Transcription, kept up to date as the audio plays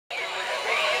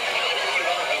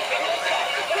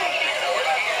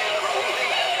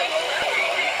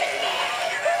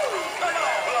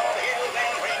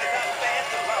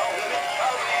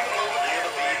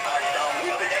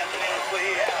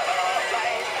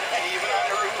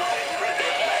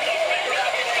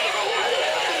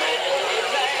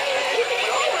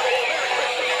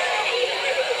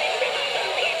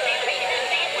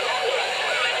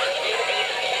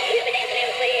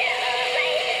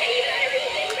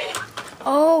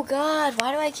Oh God,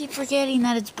 why do I keep forgetting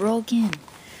that it's broken?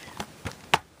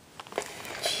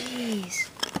 Jeez.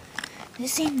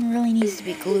 This thing really needs to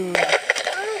be glued.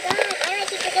 Oh God, why do I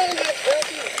keep forgetting that it's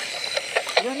broken?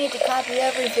 You don't need to copy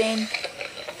everything.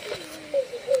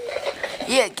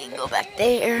 Yeah, it can go back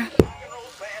there.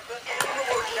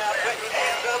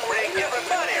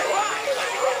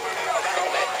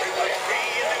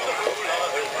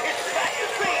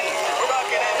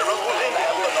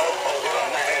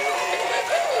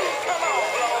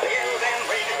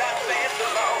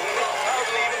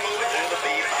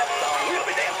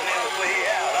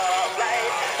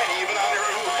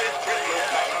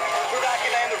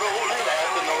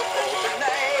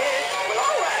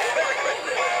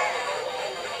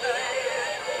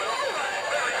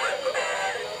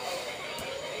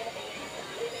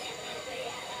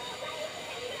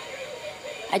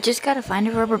 I just gotta find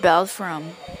a rubber belt for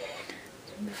him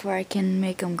before I can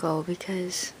make him go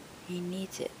because he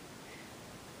needs it.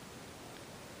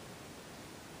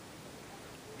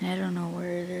 I don't know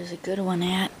where there's a good one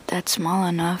at that's small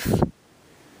enough.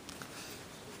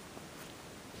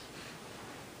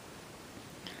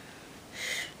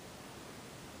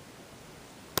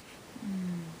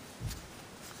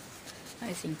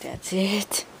 I think that's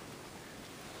it.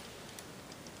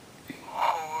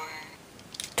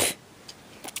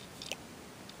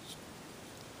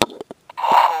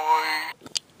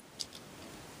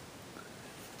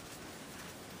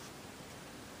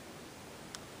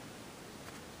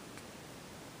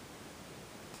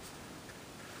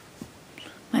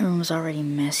 My room's already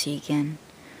messy again.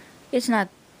 It's not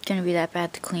gonna be that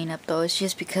bad to clean up though. It's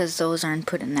just because those aren't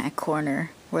put in that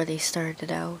corner where they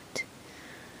started out.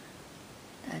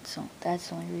 That's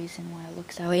the only reason why it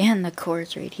looks that way. And the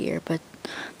cord's right here, but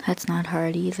that's not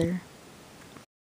hard either.